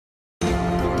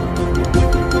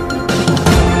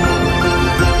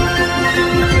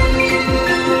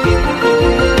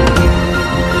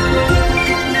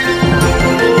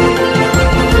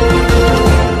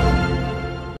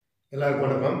எல்லாருக்கும்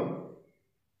வணக்கம்.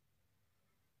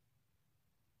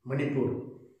 மணிப்பூர்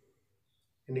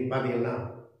இன்னைக்கு பார்த்தீங்கன்னா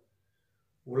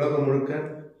உலகம் முழுக்க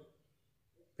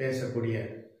பேசக்கூடிய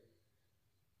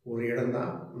ஒரு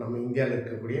இடம்தான் நம்ம இந்தியாவில்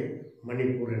இருக்கக்கூடிய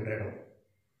மணிப்பூர் என்ற இடம்.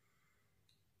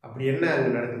 அப்படி என்ன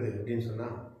அங்கே நடக்குது அப்படின்னு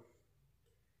சொன்னால்,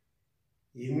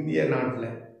 இந்திய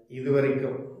நாட்டில்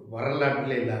இதுவரைக்கும்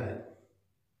வரலாற்றில் இல்லாத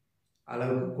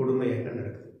அளவுக்கு கொடுமை என்ன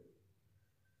நடக்குது.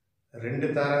 ரெண்டு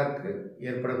தாராருக்கு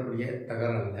ஏற்படக்கூடிய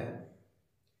தகராறில்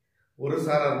ஒரு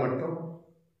சாரார் மட்டும்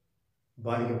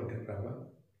பாதிக்கப்பட்டிருக்காங்க.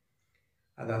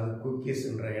 அதாவது குக்கீஸ்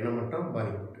என்ற இனம் மட்டும்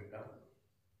பாதிக்கப்பட்டிருக்காங்க.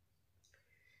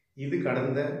 இது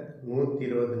கடந்த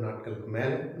 120 நாட்களுக்கு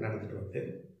மேலே நடந்துட்டு வந்து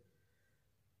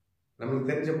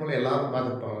நம்மளுக்கு தெரிஞ்ச போல் எல்லாரும்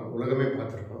பார்த்துருப்பாங்க, உலகமே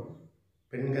பார்த்துருக்கோம்.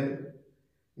 பெண்கள்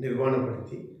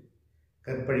நிர்வாணப்படுத்தி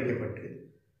கற்பழிக்கப்பட்டு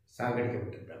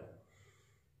சாகடிக்கப்பட்டிருக்காங்க.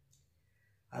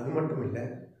 அது மட்டும் இல்லை,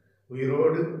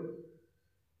 உயிரோடு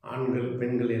ஆண்கள்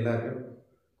பெண்கள் எல்லாரும்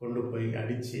கொண்டு போய்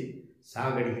அடித்து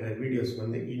சாகடிக்கிற வீடியோஸ்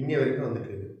வந்து இன்னி வரைக்கும்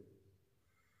வந்துட்டு இருக்குது.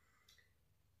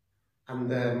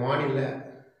 அந்த மாநில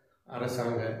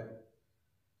அரசாங்க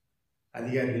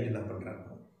அதிகாரிகள் என்ன பண்ணுறாங்க,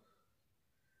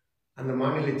 அந்த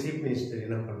மாநில சீஃப் மினிஸ்டர்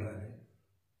என்ன பண்ணுறாரு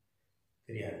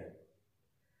தெரியாது.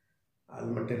 அது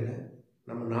மட்டும் இல்லை,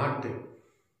 நம்ம நாட்டு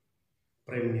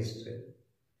பிரைம் மினிஸ்டர்,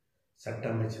 சட்ட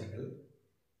அமைச்சர்கள்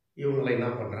இவங்களை என்ன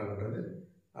பண்ணுறாங்கன்றது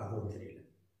அதுவும் தெரியல.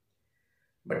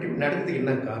 பட் இப்படி நடக்கிறதுக்கு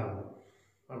என்ன காரணம்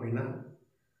அப்படின்னா,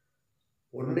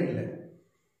 ஒன்றும் இல்லை,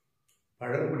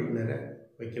 பழங்குடியினரை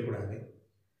வைக்கக்கூடாது,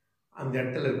 அந்த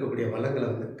இடத்துல இருக்கக்கூடிய வளங்களை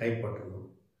வந்து கைப்பற்றணும்,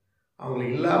 அவங்கள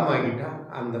இல்லாமல் ஆகிட்டால்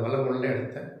அந்த வளமுள்ள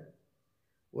இடத்த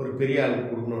ஒரு பெரிய ஆள்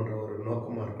கொடுக்கணுன்ற ஒரு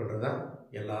நோக்கமாக இருக்குன்றது தான்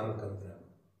எல்லாரும் கருதுகிறாங்க.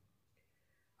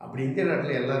 அப்படி இந்திய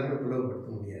நாட்டில் எல்லாருமே பிளவுபடுத்த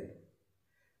முடியாது.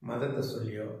 மதத்தை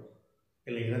சொல்லியோ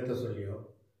இல்லை இனத்தை சொல்லியோ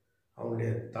அவங்களுடைய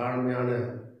தாழ்மையான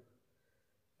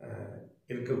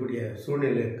இருக்கக்கூடிய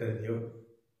சூழ்நிலை இருக்கிறதையோ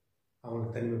அவங்களை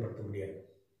தனிமைப்படுத்த முடியாது.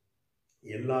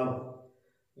 எல்லா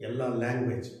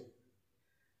லாங்குவேஜ்,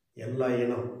 எல்லா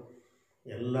இனம்,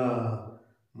 எல்லா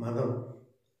மதம்,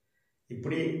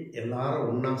 இப்படி எல்லாரும்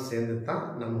ஒன்றா சேர்ந்து தான்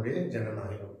நம்முடைய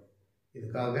ஜனநாயகம்.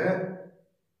 இதுக்காக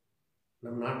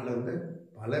நம் நாட்டில் வந்து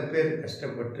பல பேர்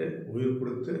கஷ்டப்பட்டு உயிர்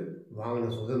கொடுத்து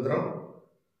வாங்கின சுதந்திரம்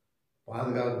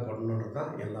பாதுகாக்கப்படணுன்னு தான்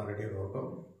எல்லாருடைய நோக்கம்.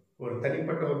 ஒரு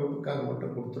தனிப்பட்ட வகுப்புக்காக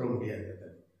மட்டும் கொடுத்துட முடியாது. அது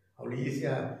அவ்வளோ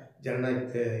ஈஸியாக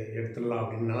ஜனநாயகத்தை எடுத்துடலாம்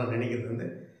அப்படின்னு நான் நினைக்கிறது வந்து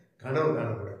கனவு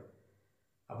காணக்கூடாது.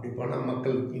 அப்படி போனால்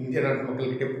மக்கள், இந்திய நாட்டு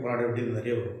மக்கள்கிட்டே போராட வேண்டியது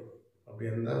நிறைய வரும். அப்படி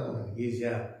இருந்தால்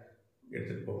ஈஸியாக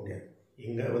எடுத்துகிட்டு போக முடியாது.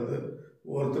 இங்கே வந்து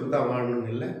ஒருத்தர் தான்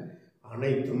வாழணும்னு இல்லை,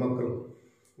 அனைத்து மக்களும்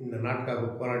இந்த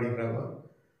நாட்டுக்காக போராடிக்கிறாங்க.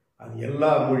 அது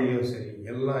எல்லா மொழியும் சரி,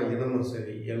 எல்லா இனமும்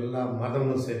சரி, எல்லா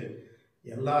மதமும் சரி,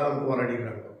 எல்லாரும்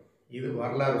போராடிக்கிறாங்க. இது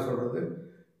வரலாறு சொல்கிறது.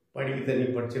 படிக்க தண்ணி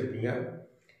படிச்சிருப்பீங்க.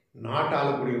 நாட்டு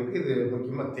ஆளக்கூடியவங்களுக்கு இது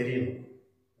முக்கியமாக தெரியணும்.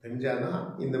 தெரிஞ்சால் தான்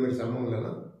இந்தமாதிரி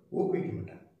சம்பவங்களெல்லாம் ஊக்குவிக்க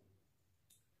மாட்டாங்க.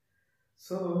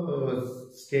 ஸோ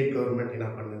ஸ்டேட் கவர்மெண்ட் என்ன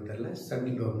பண்ணுன்னு தெரில,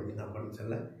 சென்ட்ரல் கவர்மெண்ட் என்ன பண்ணு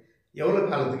தெரில. எவ்வளோ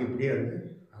காலத்துக்கு இப்படியே வந்து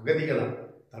அகதிகளாக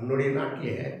தன்னுடைய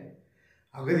நாட்டிலேயே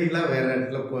அகதிகளாக வேறு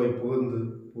இடத்துல போய்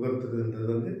புகுத்துதுன்றது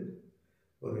வந்து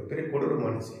ஒரு பெரிய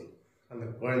கொடூரமான செயல். அந்த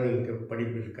குழந்தைங்களுக்கு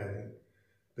படிப்பு இருக்காது,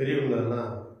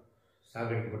 பெரியவங்களெல்லாம்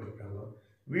சாகடிக்கப்பட்டிருக்காங்க,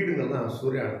 வீடுங்கள்லாம்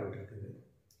சூறையாடப்பட்டிருக்குது.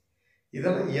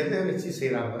 இதெல்லாம் எதை வச்சு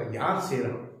செய்கிறாங்க, யார்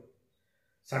செய்கிறாங்க?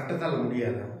 சட்டத்தால்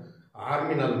முடியாதா?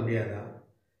 ஆர்மினால் முடியாதா?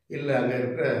 இல்லை அங்கே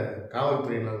இருக்கிற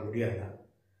காவல்துறையினால் முடியாதா?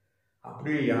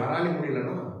 அப்படி யாராலையும்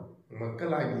முடியலன்னா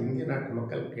மக்களாகி இந்திய நாட்டு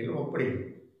மக்கள் கையில்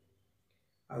ஒப்படைக்கணும்.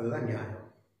 அதுதான் நியாயம்.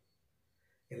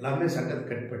 எல்லாமே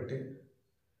சட்டத்துக்கு கட்டுப்பட்டு,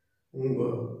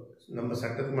 நம்ம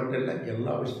சட்டத்துக்கு மட்டும் இல்லை,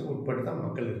 எல்லா விஷயத்துக்கும் உட்பட்டு தான்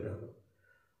மக்கள் இருக்காங்க.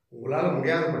 உங்களால்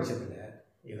முடியாத பட்சத்தில்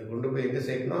இதை கொண்டு போய் எங்கே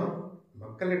சேர்க்கணும்?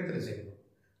 மக்கள் இடத்துல சேர்க்கணும்.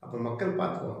 அப்போ மக்கள்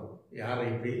பார்த்துக்குவாங்க யாரை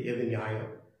எப்படி, எது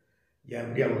நியாயம்,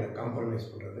 எப்படி அவங்கள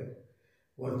காம்ப்ரமைஸ் பண்ணுறது.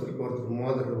 ஒருத்தருக்கு ஒருத்தர்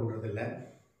மோதிர விடுறதில்ல,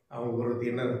 அவங்க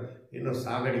ஒருத்தர் இன்னும்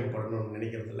சாகடிக்கப்படணும்னு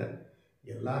நினைக்கிறதில்ல.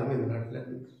 எல்லாருமே இந்த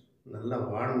நாட்டில் நல்லா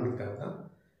வாழணுன்றதுக்காக தான்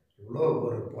இவ்வளோ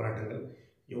ஒரு போராட்டங்கள்.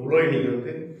 எவ்வளோ இன்றைக்கி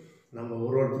வந்து நம்ம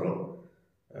ஒருத்தரும்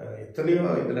எத்தனையோ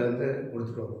இதில் வந்து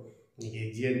கொடுத்துட்டோம். இன்றைக்கி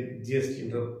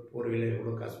ஜிஎஸ்டின்ற பொருளில்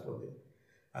எவ்வளோ காசு போகுது.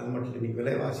 அது மட்டும் இல்லை, இன்றைக்கி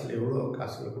விலைவாசியில் எவ்வளோ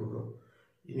காசுகளை கொடுக்குறோம்.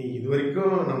 இனி இது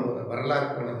வரைக்கும் நம்ம வரலாறு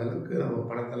அளவுக்கு நம்ம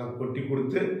பணத்தெல்லாம் கொட்டி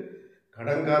கொடுத்து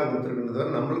கடன்கார் கொடுத்துருக்குன்றத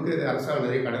நம்மளுக்கு அரசாங்கம்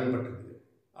நிறைய கடன் பட்டிருக்குது.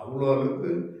 அவ்வளோ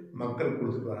அளவுக்கு மக்கள்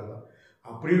கொடுத்துட்டு வராங்க.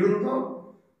 அப்படி இருந்தும்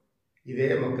இதே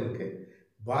மக்களுக்கு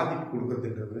பாதிப்பு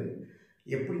கொடுக்குறதுன்றது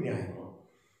எப்படி நியாயம்?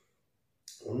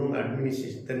 ஒன்றும்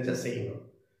அட்மினிஸ்ட்ரேஷன் தெரிஞ்சால் செய்யணும்.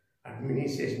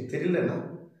 அட்மினிஸ்ட்ரேஷன் தெரியலன்னா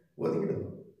ஒதுக்கிடணும்.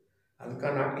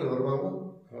 அதுக்கான நாட்கள் வருவாங்க,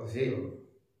 அதை செய்யணும்.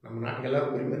 நம்ம நாட்டுக்கு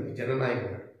எல்லாரும் உரிமை இருக்குது,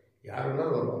 ஜனநாயகம், யார்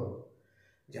வேணாலும் வருவாங்க.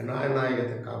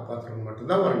 ஜனநாயகத்தை காப்பாற்றுறது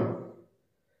மட்டும்தான் வரணும்.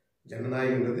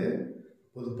 ஜனநாயகன்றது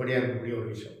பொதுப்படியாக இருக்கக்கூடிய ஒரு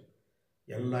விஷயம்.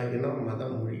 எல்லா இனம்,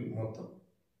 மதம், மொழி மொத்தம்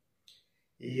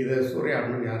இதை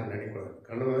சூறையாடணும்னு யாரும் நினைக்கூடாது,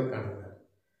 கனவே காணக்கூடாது.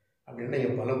 அப்படின்னா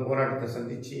இங்கே பல போராட்டத்தை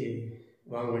சந்தித்து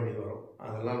வாங்க வேண்டியது வரும்.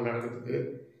 அதெல்லாம் நடக்கிறதுக்கு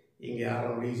இங்கே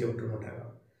யாரும் ஈஸியாக விட்டுற மாட்டாங்க.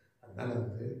 அதனால்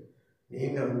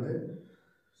நீங்கள்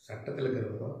சட்டத்தில்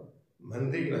இருக்கிறவங்க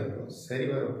மந்திரிகள் இருக்கணும்,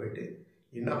 சரிவர போயிட்டு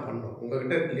என்ன பண்ணணும்,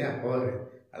 உங்கள்கிட்ட இருக்கு இல்லையா பவர்,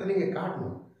 அதை நீங்கள்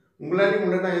காட்டணும். உங்களாலேயும்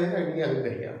முன்னாடி எதுக்காக நீங்கள் அங்கே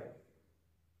தெரியா,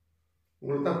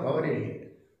 உங்களுக்கு தான் பவர் இல்லையே,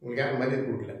 உங்களுக்கு யாரும் மதிப்பு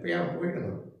கொடுக்கல, இப்போ யாரும்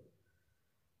போயிடுங்க.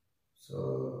 ஸோ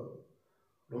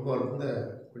ரொம்ப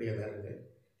வருந்தக்கூடியதாக இருக்குது.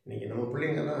 இன்றைக்கி நம்ம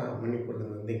பிள்ளைங்கள்லாம்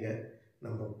மணிப்பூர்லேருந்து வந்தீங்க,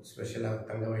 நம்ம ஸ்பெஷலாக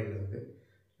தங்கவயலேருந்து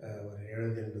ஒரு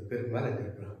 70-80 பேருக்கு மேலே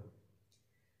இருக்கிறாங்க.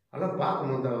 ஆனால்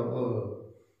பார்க்கும்போது ரொம்ப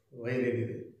வயிறு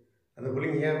எரியுது. அந்த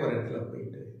பிள்ளைங்க ஏன் ஒரு இடத்துல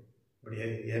போயிட்டு இப்படியே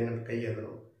ஏங்க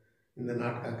கையெழுதணும், இந்த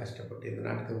நாட்டுக்காக கஷ்டப்பட்டு இந்த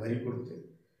நாட்டுக்கு வரி கொடுத்து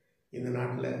இந்த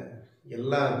நாட்டில்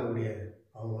எல்லாம் இருக்கக்கூடிய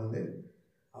அவங்க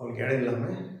அவங்களுக்கு இடம்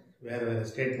இல்லாமல் வேறு வேறு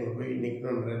ஸ்டேட்டுக்கு போய்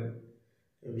நிற்கணுன்ற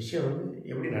விஷயம்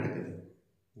எப்படி நடக்குது,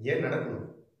 ஏன் நடக்கணும்?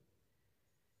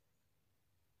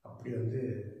 அப்படி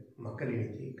மக்கள்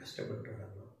இன்னைக்கு கஷ்டப்பட்டு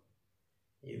வராங்க.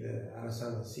 இதை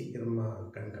அரசாங்கம் சீக்கிரமாக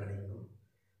கண்காணிக்கணும்,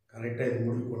 கரெக்டாக இது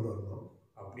முடிவு கொண்டு வரணும்.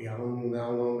 அப்படி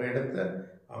அவங்கவுங்க இடத்த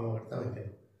அவங்க தான்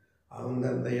வைக்கணும். அவங்க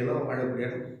அந்த இடம் வாழக்கூடிய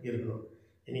இடம் இருக்கணும்.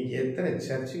 இன்றைக்கி எத்தனை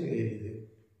சர்ச்சுங்க எரியுது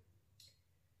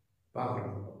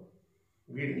பார்க்குறோம், நம்ம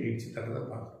வீடு இடிச்சு தரதை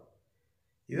பார்க்குறோம்.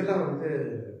 இதெல்லாம்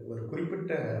ஒரு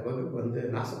குறிப்பிட்ட வகுப்பு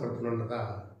நாசப்படுத்தணுன்றதா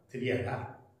தெரியாதா?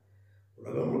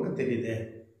 உலகம் முழுக்க தெரியுதே,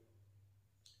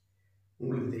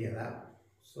 உங்களுக்கு தெரியாதா?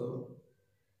 ஸோ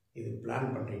இது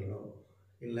பிளான் பண்ணுறீங்களோ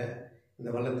இல்லை இந்த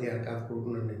வளத்தை யாருக்காவது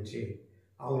கொடுக்கணும்னு நினச்சி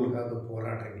அவங்களுக்காக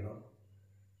போராடுறீங்களோ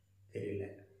தெரியல.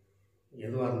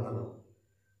 எதுவாக இருந்தாலும்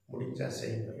முடிஞ்சால்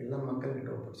செய்யுங்க, எல்லாம்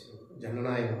மக்கள்கிட்ட ஒப்படைச்சிக்கணும்.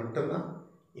 ஜனநாயகம் மட்டும்தான்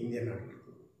இந்திய நாட்டில்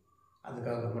இருக்கணும்.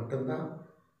 அதுக்காக மட்டும்தான்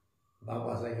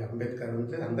பாபா சாஹேப்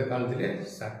அம்பேத்கர் அந்த காலத்திலே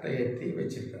சட்டம் ஏற்றி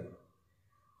வச்சிருக்காரு.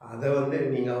 அதை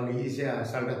நீங்கள் அவங்க ஈஸியாக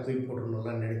அசால்ட்டாக தூக்கி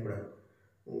போடணும்லாம் நினைக்கூடாது.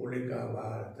 உங்களுக்கு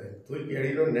தூக்கி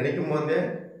அடிக்கணும்னு நினைக்கும் போதே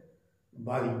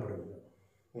பாதிக்கப்படுவீங்க.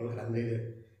 உங்களுக்கு அந்த இது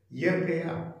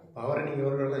இயற்கையாக பவரை நீங்கள்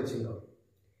ஒரு நாள் வச்சுக்கோ.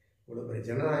 இவ்வளோ பெரிய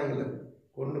ஜனநாயகங்களை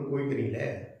கொண்டு குவிக்கிறீங்களே,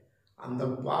 அந்த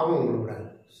பாவம் உங்களுக்கு விடாது.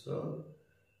 ஸோ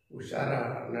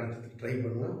உஷாராக நடத்துறதுக்கு ட்ரை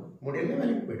பண்ணுங்க, முடியல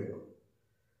வேலைக்கு போயிடுங்க.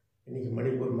 இன்றைக்கி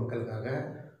மணிப்பூர் மக்களுக்காக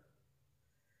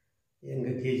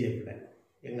எங்கள் கேஜிஎஃப்பில்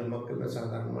எங்கள் மக்கள்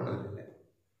சாதாரணமான ஆள் இல்லை.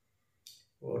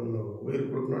 ஒன்று உயிர்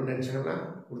கொடுக்கணும்னு நினச்சாங்கன்னா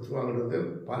கொடுத்துருவாங்கிறது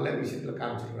பல விஷயத்தில்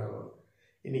காமிச்சிருக்காங்க.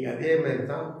 இன்றைக்கி அதே மாதிரி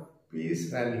தான் பீஸ்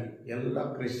ரேலி எல்லா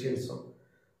கிறிஸ்டியன்ஸும்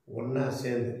ஒன்றா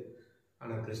சேர்ந்து,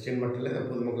 ஆனால் கிறிஸ்டியன் மட்டும் இல்லை,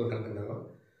 பொதுமக்கள் கலந்துருந்தாங்க.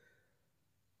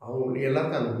 அவங்களுக்கு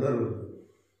எல்லாத்தையும் அந்த உணர்வு இருக்குது.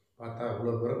 பார்த்தா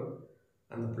அவ்வளோ தூரம்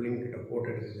அந்த பிள்ளைங்கிட்ட ஃபோட்டோ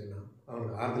எடுக்குதுன்னா,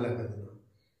 அவங்களுக்கு ஆறுதலாக இருக்குதுன்னா,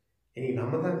 இன்றைக்கி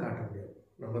நம்ம தான் காட்ட முடியும்,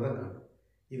 நம்ம தான் காட்டணும்.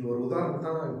 இது ஒரு உதாரணம்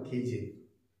தான். கேஜி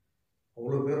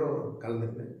அவ்வளோ பேரும்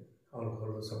கலந்துட்டு அவங்களுக்கு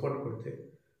அவ்வளோ சப்போர்ட் கொடுத்து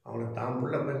அவங்கள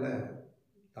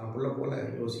தான் புள்ள போல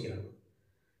யோசிக்கிறாங்க.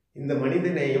 இந்த மனித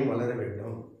நேயம் வளர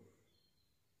வேண்டும்.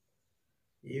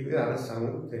 இது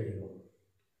அரசாங்கம் தெரியணும்,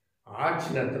 ஆட்சி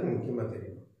நடத்த முக்கியமாக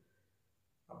தெரியணும்.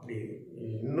 அப்படி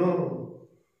இன்னும்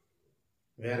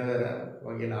வேறு வேறு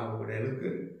வகையில் ஆகக்கூடிய அளவுக்கு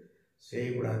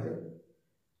செய்யக்கூடாது.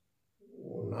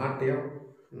 நாட்டையும்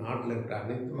நாட்டில் இருக்கிற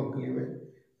அனைத்து மக்களையுமே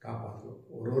காப்பாற்றணும்.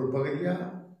 ஒரு பகுதியாக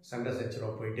சண்டை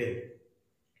சச்சரவு போயிட்டே இருக்கு.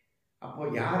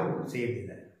 அப்போது யார்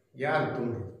செய்யறதில்லை, யார்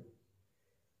தூண்டுறது?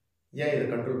 ஏன் இதை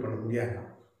கண்ட்ரோல் பண்ண முடியாதா?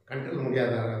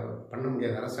 பண்ண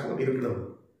முடியாத அரசாங்கம் இருக்கணும்.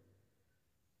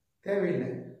 தேவையில்லை,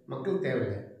 மக்கள்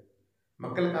தேவையில்லை.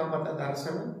 மக்கள் காப்பாற்றாத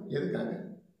அரசாங்கம் எதுக்காக?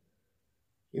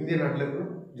 இந்திய நாட்டில்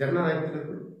இருக்கணும், ஜனநாயகத்தில்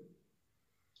இருக்கணும்.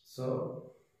 ஸோ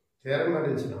திறமை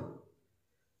இருந்துச்சுன்னா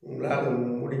உங்களால்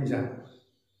முடிஞ்சால்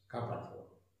காப்பாற்றுவோம்,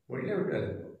 மொழியை விட்டு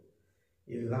இருக்கணும்.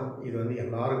 இதுதான் இது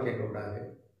எல்லாரும் கேட்கக்கூடாது.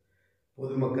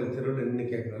 பொதுமக்கள் தெருவில் நின்று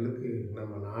கேட்குற அளவுக்கு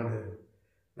நம்ம நாடு,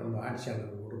 நம்ம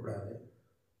ஆட்சியாளர்கள் விடக்கூடாது.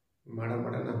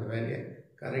 மடன்னு அந்த வேலையை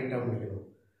கரெக்டாக முடிக்கணும்.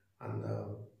 அந்த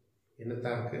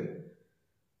இனத்தாருக்கு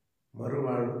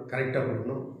மறுவாழ்வு கரெக்டாக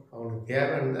கொடுக்கணும். அவனுக்கு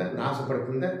தேவையான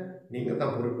நாசப்படுத்துந்த நீங்கள்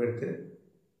தான் பொறுப்பெடுத்து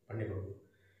பண்ணி கொடுக்கணும்.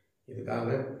 இதுக்காக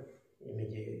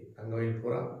இன்றைக்கி தங்கவயல்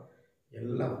பூரா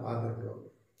எல்லா ஃபாதர்களும்,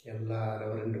 எல்லா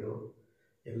ரெவரண்டுகளும்,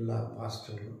 எல்லா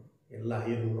பாஸ்டர்களும், எல்லா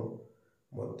ஐயர்களும்,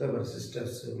 மொத்த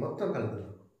சிஸ்டர்ஸு மொத்தம்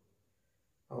கலந்துடும்.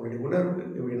 அவங்களுடைய உணர்வு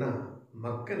எப்படின்னா,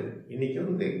 மக்கள்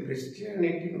இன்றைக்கி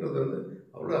கிறிஸ்டியானிட்டின்றது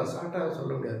அவ்வளோ அசால்ட்டாக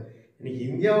சொல்ல முடியாது. இன்றைக்கி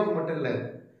இந்தியாவுக்கு மட்டும் இல்லை,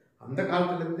 அந்த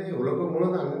காலத்துலேருந்தே உலகம்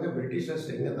முழுவதும் அங்கங்கே பிரிட்டிஷர்ஸ்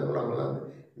எங்கே இருந்தாங்களோ அவங்களாம்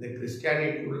இந்த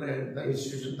கிறிஸ்டியானிட்டி உள்ள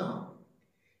இன்ஸ்டியூஷன் தான்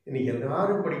இன்றைக்கி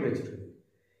எல்லோரும் படிக்க வச்சுருக்கு.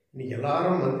 இன்றைக்கி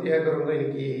எல்லாரும் மந்திரியாகிறவங்க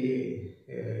இன்றைக்கி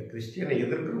கிறிஸ்டியனை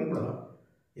எதிர்க்கிறவங்க கூட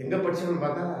எங்கே படித்தோன்னு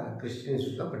பார்த்தா கிறிஸ்டின்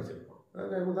இன்ஸ்டியூட் தான் படிச்சிருப்போம்.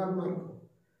 அது உதாரணமாக இருக்கும்.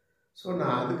 ஸோ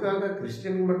நான் அதுக்காக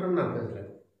கிறிஸ்டின் மட்டும் நான் பேசலை.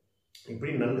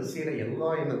 இப்படி நல்ல செய்கிற எல்லா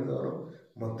இனத்தவரும்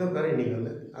மொத்த பேரும் இன்றைக்கி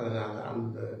வந்து அதனால்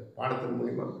அந்த பாடத்தின்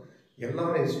மூலிமா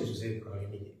எல்லாரும் இன்ஸ்டியூஷன் சேர்க்கிறாங்க.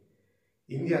 இன்றைக்கி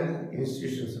இந்தியாவில்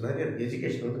இன்ஸ்டியூஷன்ஸ் நிறைய இருக்குது.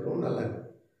 எஜுகேஷன் வந்து ரொம்ப நல்லா இருக்குது.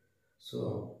 ஸோ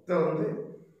அப்போ வந்து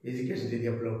எஜுகேஷன்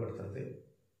ரீதியாக பிளவுபடுத்துறது,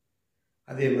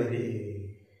 அதே மாதிரி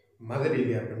மத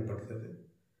ரீதியாக பயன்படுத்துறது,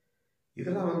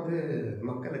 இதெல்லாம் வந்து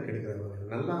மக்களை கெடுக்கிறவங்க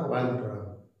நல்லா வாழ்ந்துட்டு வராங்க.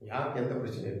 யாருக்கு எந்த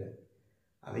பிரச்சனையும் இல்லை.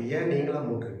 அதை ஏன் நீங்களாக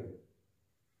மூட்டுறீங்க?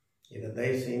 இதை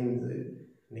தயவு செய்து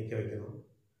நிற்க வைக்கணும்.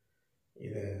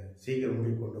 இதை சீக்கிரம்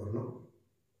முடிவு கொண்டு வரணும்.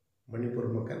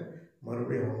 மணிப்பூர் மக்கள்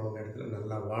மறுபடியும் அவங்கவுங்க இடத்துல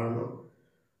நல்லா வாழணும்.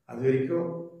 அது வரைக்கும்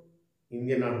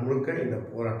இந்திய நாடு முழுக்க இந்த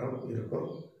போராட்டம் இருக்கும்.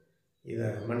 இதை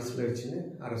மனசில் வச்சுன்னு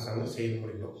அரசாங்கம் செய்து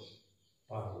முடிக்கணும்.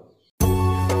 பாருங்கள்.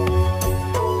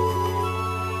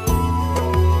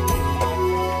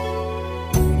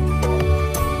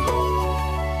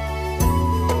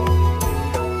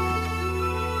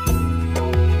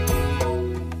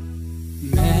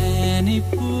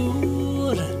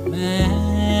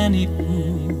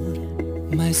 Manipur,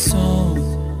 my soul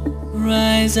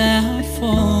rise out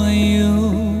for you.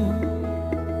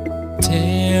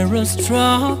 Terror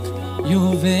struck your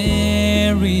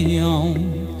very own.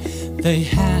 They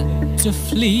had to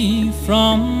flee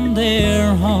from their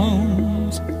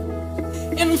homes.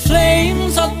 In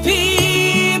flames of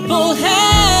people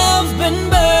have been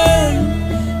burned.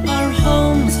 Our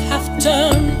homes have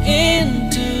turned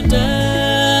into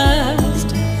dust.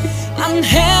 And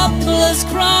helpless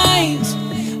cries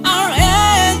are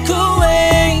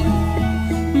echoing.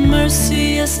 Mercy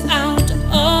is out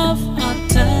of our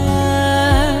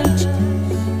touch.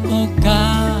 Oh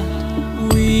God,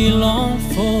 we long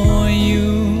for you,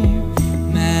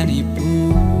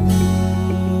 Manipur.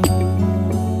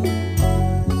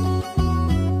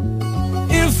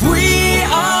 If we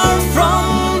are from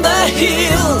the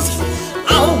hills,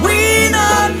 are we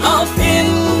not of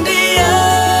India?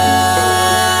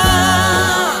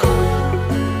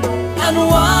 And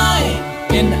why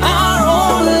in our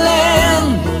own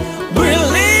land we're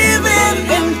living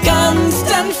in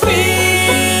constant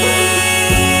fear?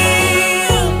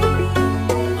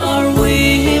 Our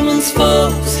women's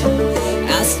folks,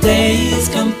 as days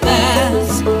come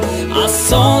past,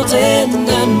 assaulted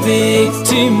and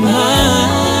victimized.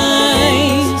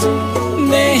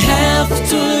 They have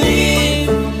to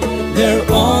leave their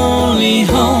only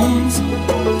homes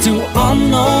to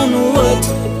unknown woods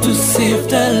to save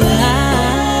their lives.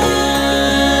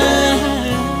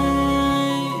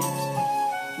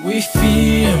 We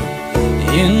fear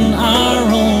in our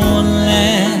own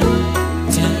land.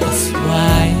 Tell us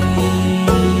why.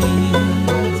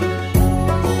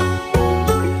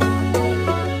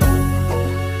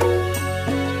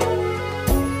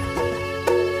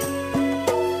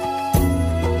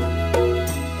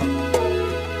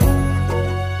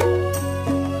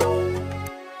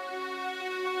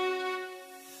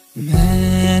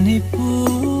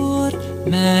 Manipur,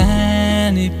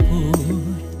 Manipur,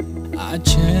 our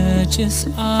churches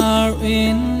are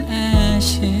in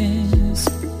ashes.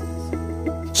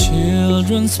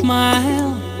 Children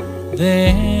smile,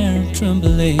 they're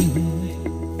trembling.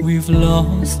 We've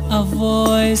lost our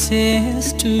voices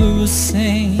to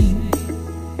sing.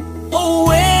 Oh,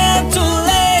 where to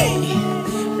lay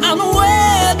and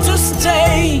where to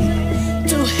stay?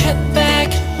 To head back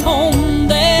home,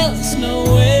 there's no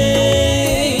way.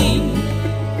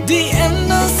 The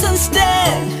innocence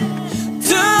dead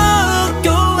took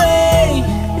away.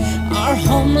 Our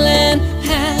homeland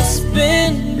has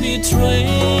been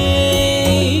betrayed.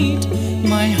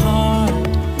 My heart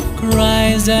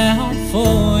cries out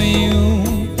for you,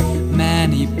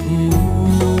 Manipur.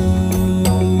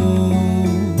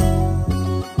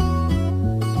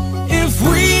 If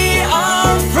we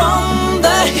are from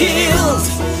the hills,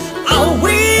 are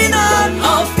we not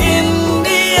of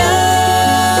India?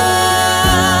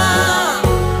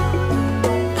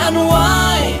 And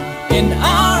why in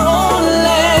our own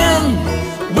land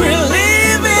we're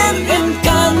living in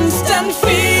constant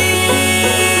fear?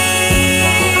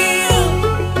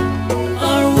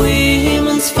 Our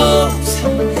women's folks,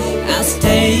 as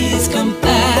days come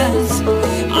past,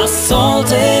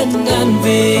 assaulted and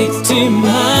victimized.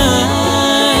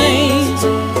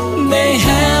 They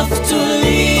have to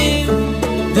leave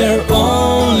their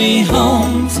only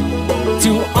homes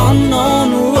to unknown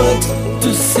woods to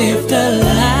save their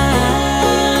lives.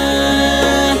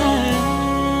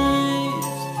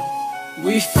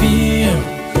 We fear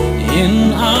in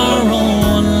our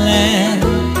own land.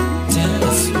 Tell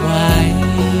us why.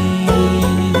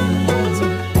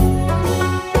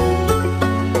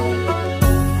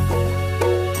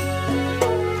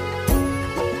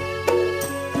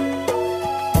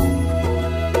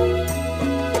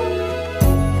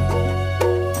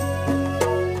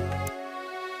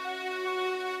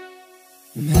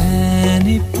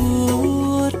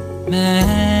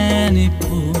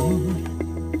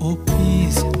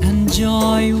 peace and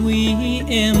joy we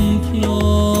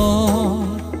implore.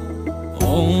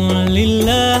 Only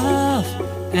love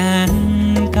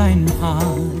and kind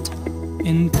heart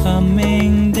in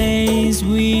coming days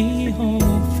we hope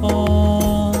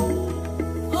for.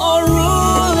 Oh,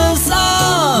 rulers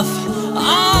of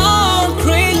our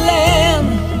great land,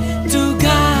 to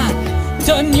God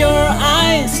turn your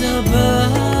eyes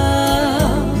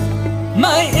above.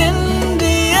 My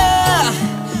India,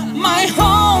 my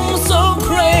home so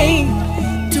great,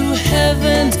 to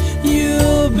heaven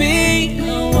you be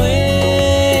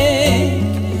awake.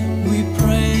 We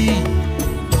pray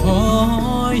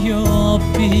for your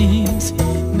peace,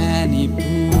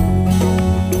 Manipur.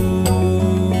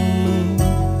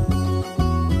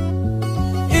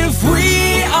 If we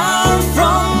are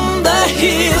from the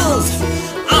hills,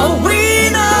 are we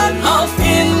not of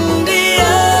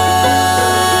India?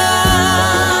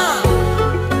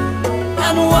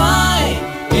 And why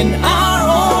in our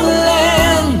own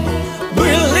land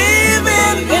we're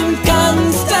living in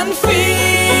constant fear?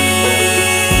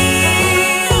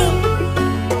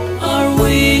 Our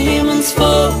women's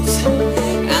folks,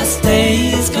 as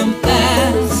days come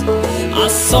past,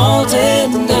 assaulted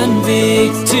and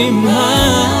victimized,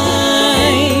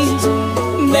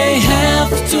 they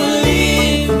have to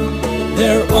leave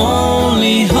their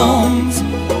only homes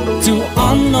to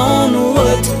unknown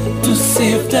wood to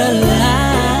save their lives.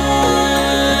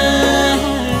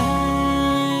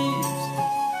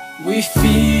 We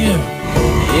fear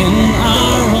in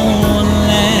our own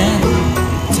land,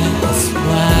 that's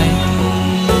right.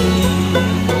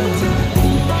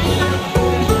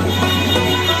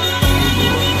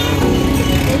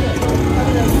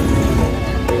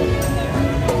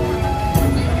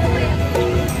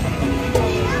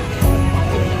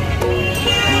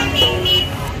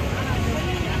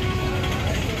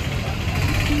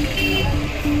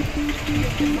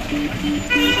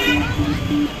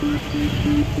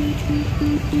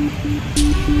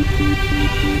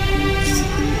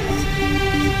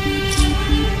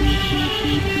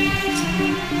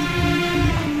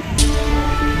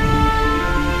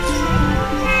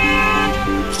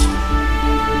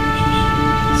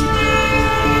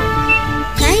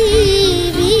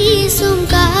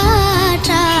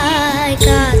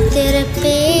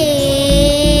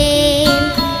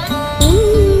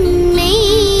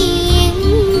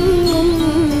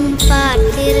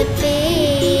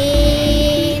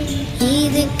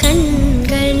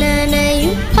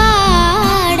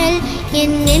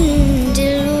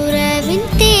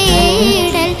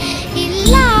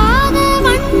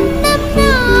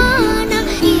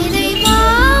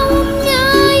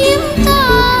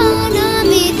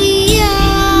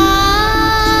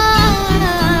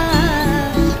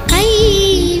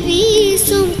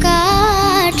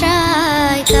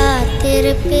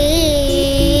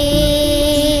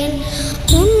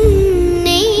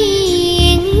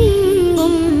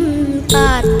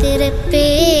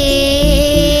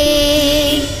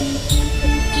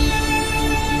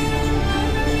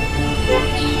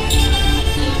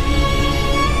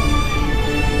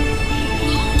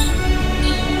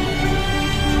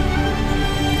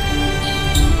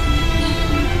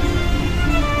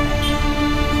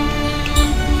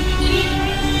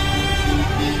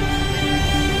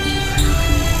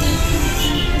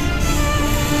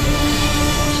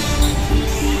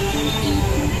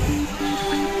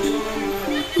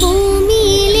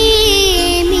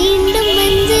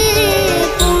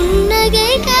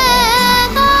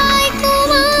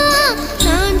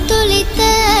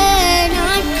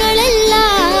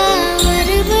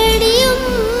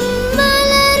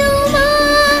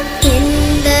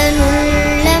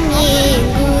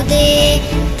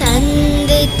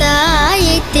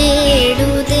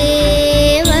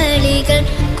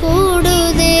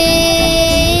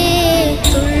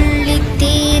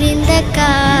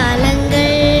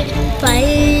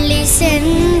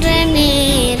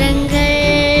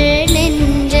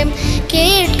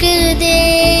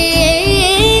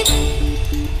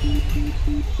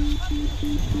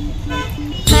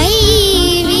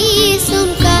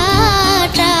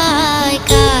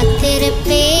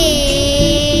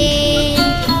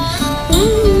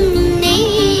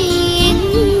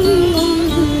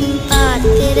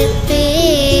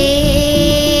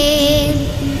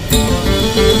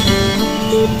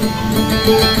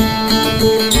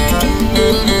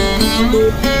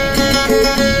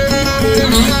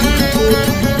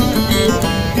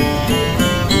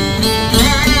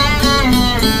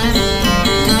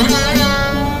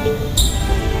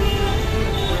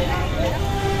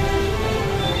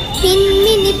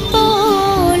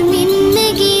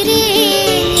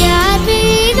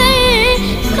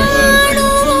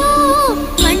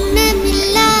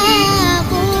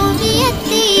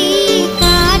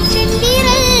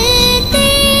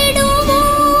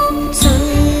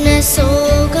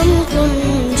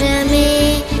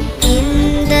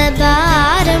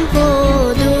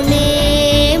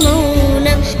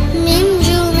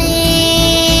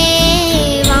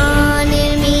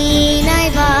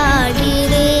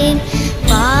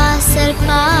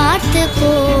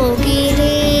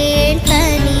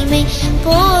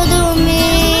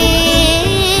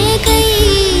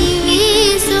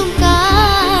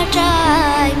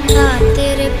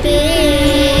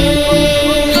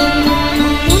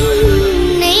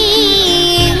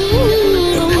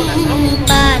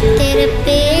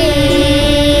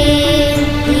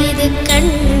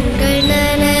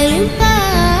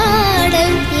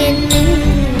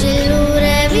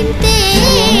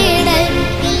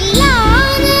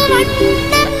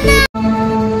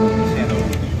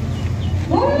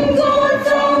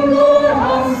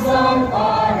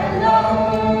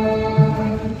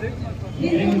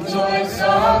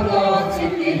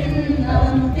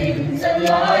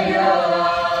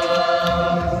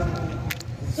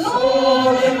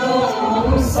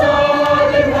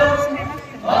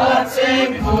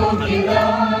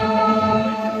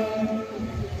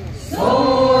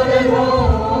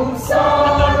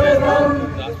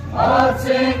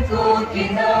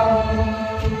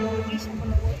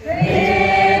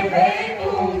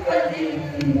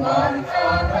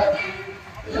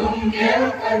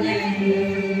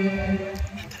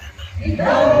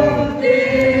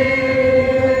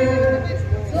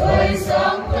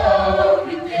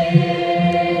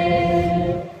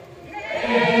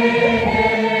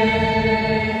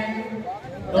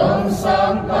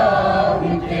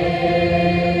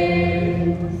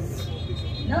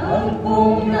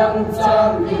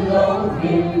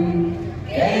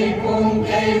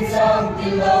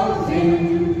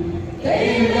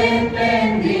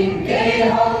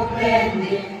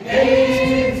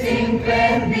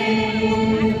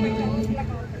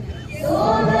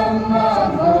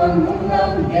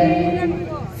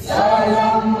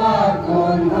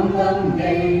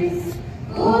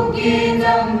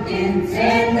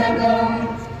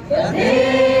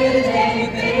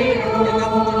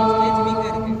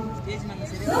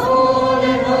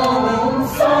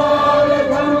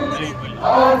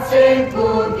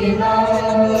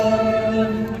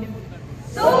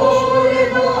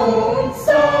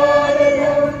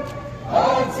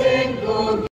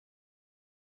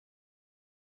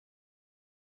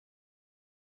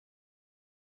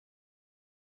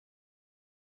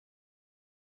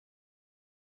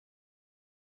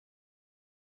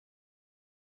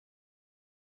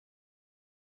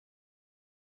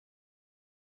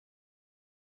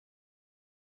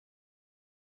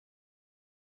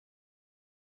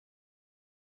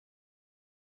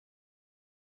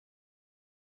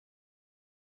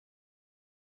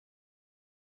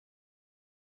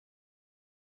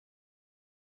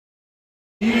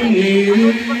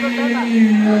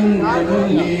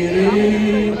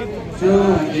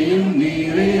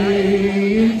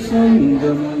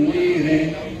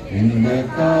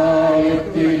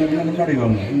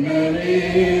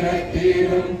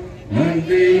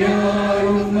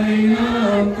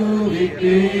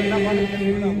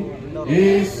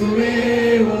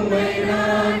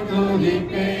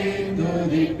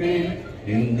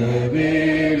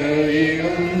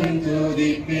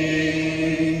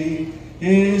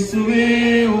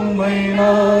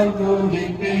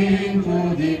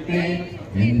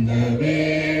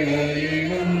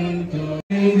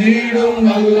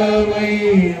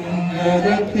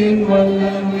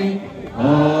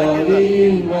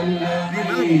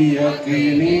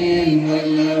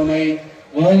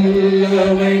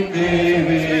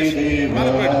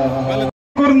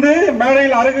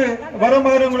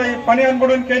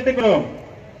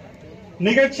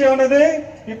 நிகழ்ச்சியானது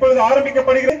இப்பொழுது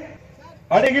ஆரம்பிக்கப்படுகிறது.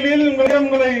 அருகிலில்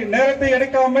உங்களை நேரத்தை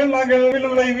எடுக்காமல் நாங்கள்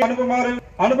உங்களை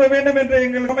அனுப்ப வேண்டும் என்று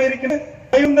எங்களுக்கு இருக்கிறது.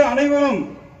 அனைவரும்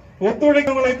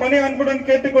ஒத்துழைக்க உங்களை பணி அன்புடன்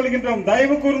கேட்டுக்கொள்கின்றோம்.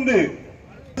 தயவு கூர்ந்து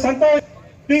Santhosh,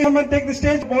 please come and take the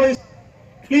stage, boys.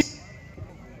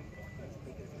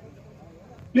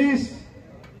 Please.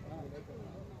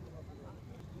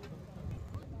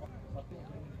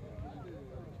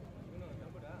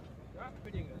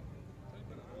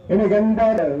 எனக்கு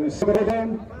அன்பான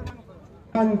சகோதரன்,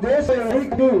 நான்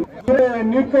தேசத்தை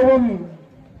நிற்கவும்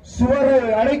சுவரை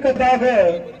அடைக்கத்தாக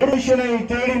புருஷனை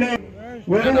தேடினேன்,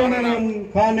 வெறுமனன்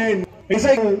காணேன்.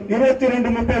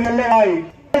 22:30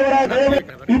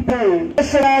 இப்போ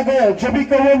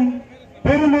ஜபிக்கவும்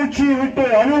பெருமூச்சு விட்டு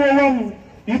அழுவவும்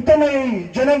இத்தனை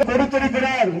ஜனங்கள்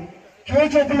கொடுத்திருக்கிறார்.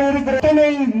 கேட்சத்தில் இருக்கிற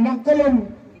இத்தனை மக்களும்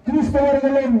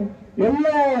கிறிஸ்தவர்களும்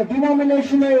எல்லா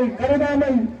டினாமினேஷனை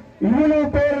கருதாமல் இவ்வளவு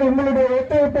பேர் உங்களுடைய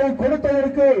ஒத்துழைப்பை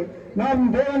கொடுத்ததற்கு நாம்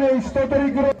தேவனை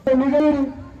ஸ்தோத்திரிக்கிறோம். நிகழ்வில்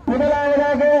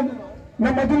முதலாவதாக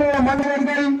நம் மத்திய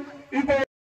மனிதர்கள் இப்போ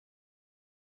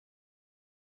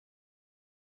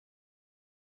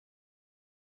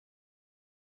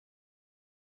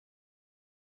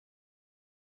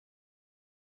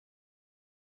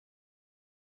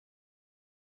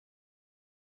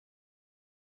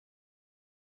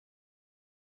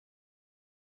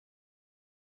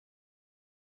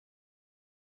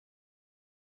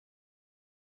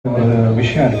ஒரு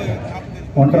விஷயம் இருக்கு.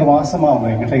 1.5 மாசமா அவங்க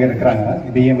எங்கிட்ட இருக்கிறாங்க.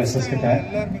 பிஎம்எஸ்எஸ் கிட்ட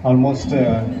ஆல்மோஸ்ட்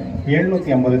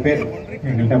 750 பேர்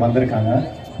எங்கள்கிட்ட வந்திருக்காங்க.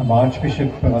 நம்ம ஆர்ச்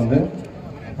பிஷப் வந்து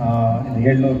இந்த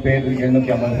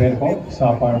 750 பேருக்கும்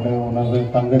சாப்பாடு, உணவு,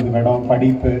 தங்குறது, இடம்,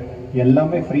 படிப்பு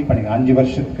எல்லாமே ஃப்ரீ பண்ணிக்கலாம். 5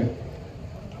 வருஷத்துக்கு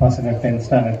பசங்க 10th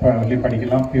ஸ்டாண்டர்ட் வெளியே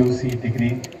படிக்கலாம், பியூசி,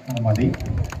 டிகிரி அந்த மாதிரி.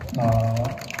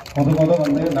 முத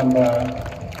வந்து நம்ம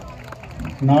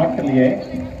நாட்டிலேயே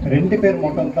 2 பேர்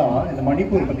மட்டும் தான் இந்த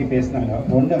மணிப்பூர் பற்றி பேசினாங்க.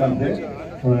 ஒன்று வந்து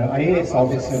ஒரு ஐஏஎஸ்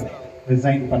ஆஃபீஸர்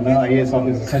ரிசைன் பண்ண ஐஏஎஸ்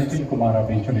ஆஃபீஸர் செந்தில்குமார்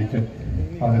அப்படின்னு சொல்லிட்டு,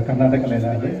 அவர் கர்நாடகாவில்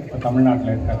இல்லாது இப்போ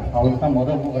தமிழ்நாட்டில் இருக்கார். அவர் தான்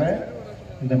முறை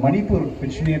இந்த மணிப்பூர்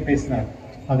பிரச்சனையை பேசினார்.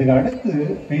 அதுக்கு அடுத்து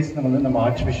பேசின வந்து நம்ம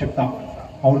ஆர்ச் பிஷப் தான்.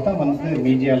 அவர் தான் வந்து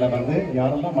மீடியாவில் வந்து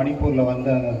யாரெல்லாம் மணிப்பூரில் வந்து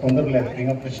அந்த தொந்தரவில்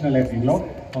இருக்கீங்க, பிரச்சனையில் இருக்கீங்களோ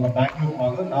அவங்க பெங்களூர்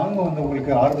வாங்க, நாங்கள் வந்து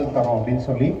உங்களுக்கு ஆறுதல் தரோம் அப்படின்னு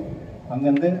சொல்லி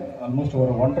அங்கேருந்து ஆல்மோஸ்ட்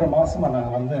ஒரு 1.5 மாதமாக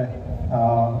நாங்கள் வந்து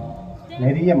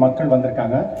நிறைய மக்கள்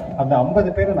வந்திருக்காங்க. அந்த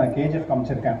 50 பேரை நான் கேஜிஎஃப்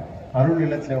காமிச்சிருக்கேன். அருள்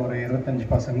இல்லத்தில் ஒரு 25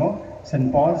 பசங்களும், சென்ட்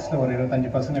பால்ஸில் ஒரு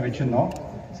 25 பசங்க வச்சுருந்தோம்.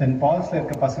 சென்ட் பால்ஸில்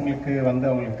இருக்க பசங்களுக்கு வந்து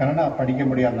அவங்களுக்கு கன்னடா படிக்க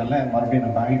முடியாதனால மறுபடியும்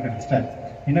நான் பேங்க் எடுத்துட்டேன்.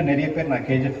 இன்னும் நிறைய பேர் நான்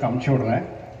கேஜிஎஃப் காமிச்சு விட்றேன்.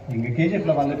 எங்கள்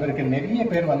கேஜிஎஃப்பில் வந்த பேருக்கு நிறைய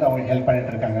பேர் வந்து அவங்களுக்கு ஹெல்ப்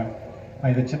பண்ணிட்டு இருக்காங்க.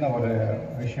 இது சின்ன ஒரு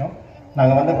விஷயம்.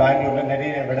 நாங்கள் வந்து பெங்களூரில்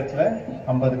நிறைய இடத்துல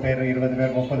 50 பேர், 20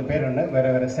 பேர், 30 பேர்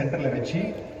வேறு சென்டரில் வச்சு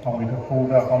அவங்களுக்கு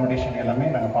ஃபுட், அகாமடேஷன் எல்லாமே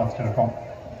நாங்கள் பார்த்துட்டு இருக்கோம்.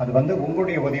 அது வந்து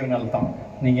உங்களுடைய உதவினால தான்.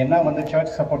 நீங்கள் என்ன வந்து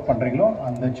சர்ச் சப்போர்ட் பண்ணுறீங்களோ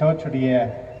அந்த சர்ச்சுடைய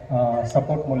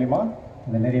சப்போர்ட் மூலிமா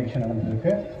இந்த நிறைய விஷயம்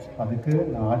நடந்துருக்கு. அதுக்கு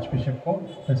நான் ஆர்ச் பிஷப்புக்கும்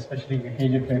எஸ்பெஷலி இங்கே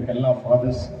கேஜிஎஃப்ல இருக்க எல்லா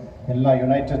ஃபாதர்ஸ், எல்லா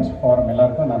யுனைடெட் ஃபாரம்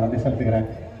எல்லாருக்கும் நான் நன்றி செலுத்துக்கிறேன்.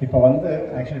 இப்போ வந்து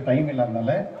ஆக்சுவலி டைம்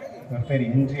இல்லாதனால ஒரு பேர்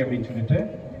இன்றி அப்படின்னு சொல்லிட்டு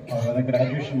அவர் வந்து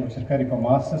கிராஜுவேஷன் முடிச்சிருக்காரு. இப்போ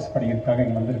மாஸ்டர்ஸ் படிக்கிறதுக்காக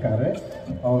இங்கே வந்திருக்காரு.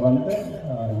 அவர் வந்து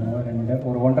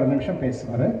ஒரு 1.5 நிமிஷம்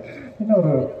பேசுவார்.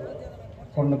 இன்னொரு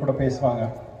பொண்ணு கூட பேசுவாங்க.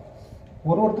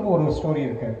 ஒருத்தருக்கும் ஒரு ஸ்டோரி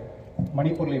இருக்குது.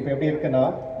 மணிப்பூரில் இப்போ எப்படி இருக்குன்னா,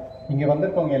 இங்கே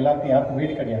வந்திருக்கவங்க எல்லாத்தையும் யாருக்கும்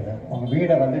வீடு கிடையாது. அவங்க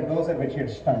வீடை வந்து டோசர் வச்சு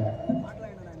அடிச்சுட்டாங்க.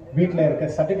 வீட்டில் இருக்க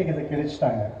சர்டிஃபிகேட்டை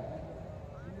கிழிச்சிட்டாங்க.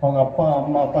 அவங்க அப்பா,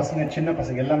 அம்மா, பசங்க, சின்ன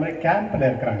பசங்க எல்லாமே கேம்பில்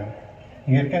இருக்கிறாங்க.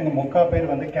 இங்கே இருக்க அங்கே 3/4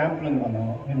 பேர் வந்து கேம்ப்லேருந்து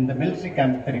வந்தவங்க. இந்த மிலிட்ரி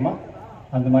கேம்ப் தெரியுமா,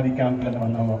 அந்த மாதிரி கேம்ப்லேருந்து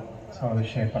வந்தவங்க. ஸோ அதை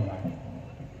ஷேர் பண்ணாங்க.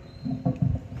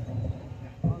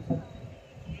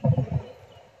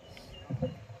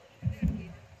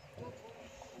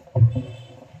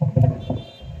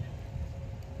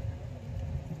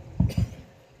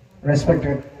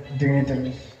 Respected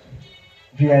dignitaries,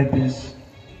 VIPs,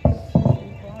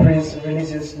 priests,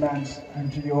 religious nuns, and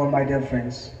to you all my dear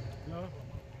friends.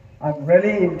 I'm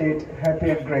really indeed happy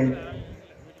and great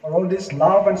for all this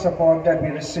love and support that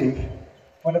we receive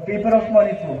for the people of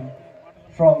Manipur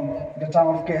from the town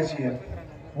of KGF.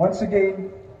 Once again,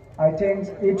 I thank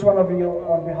each one of you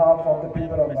on behalf of the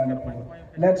people of Manipur.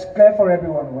 Let's clap for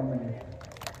everyone 1 minute.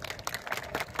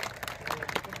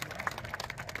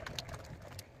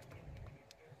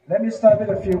 Let me start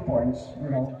with a few points.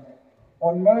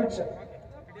 On March,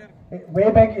 way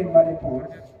back in Manipur,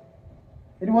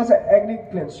 it was an ethnic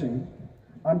cleansing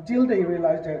until they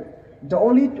realized that the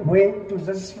only way to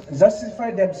justify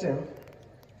themselves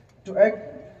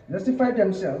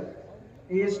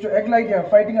is to act like they are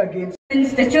fighting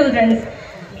against the children.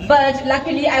 But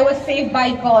luckily, I was saved by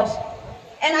God,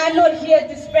 and I'm not here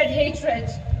to spread hatred,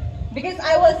 because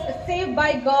I was saved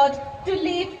by God to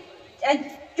live and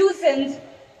chosen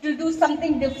to do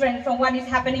something different from what is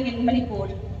happening in Manipur.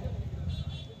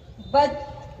 But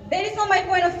there is not my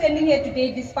point of standing here today,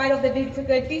 despite of the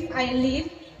difficulties I live.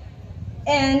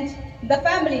 And the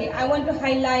family, I want to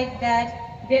highlight that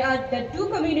there are the two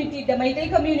communities, the Malay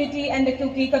community and the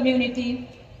Kuki community.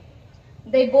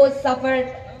 They both suffered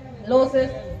losses,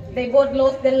 they both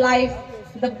lost their lives,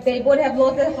 they both have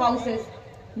lost their houses.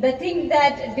 The thing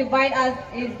that divides us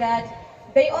is that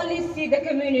they only see the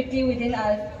community within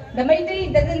us. The Malay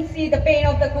doesn't see the pain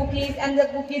of the Kukis, and the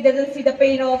Kuki doesn't see the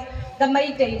pain of the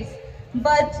Malays.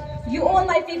 But you all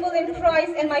my people in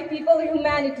Christ and my people in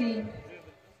humanity.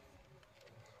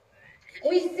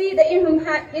 We see the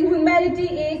inhumanity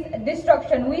is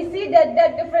destruction. We see that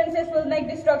differences will make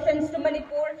destructions to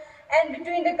Manipur and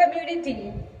between the community.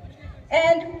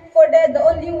 And for that, the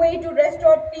only way to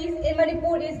restore peace in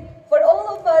Manipur is for all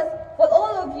of us, for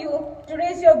all of you, to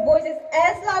raise your voices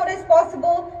as loud as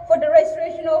possible for the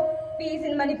restoration of peace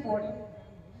in Manipur.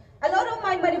 A lot of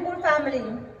my Manipur family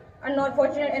are not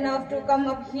fortunate enough to come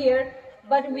up here,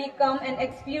 but we come and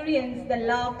experience the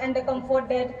love and the comfort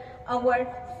that our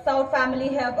South family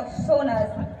have shown us.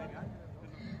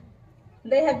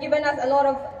 They have given us a lot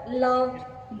of love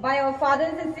by our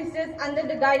fathers and sisters under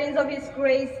the guidance of His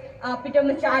Grace, Peter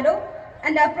Machado,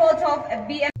 and the approach of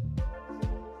BM.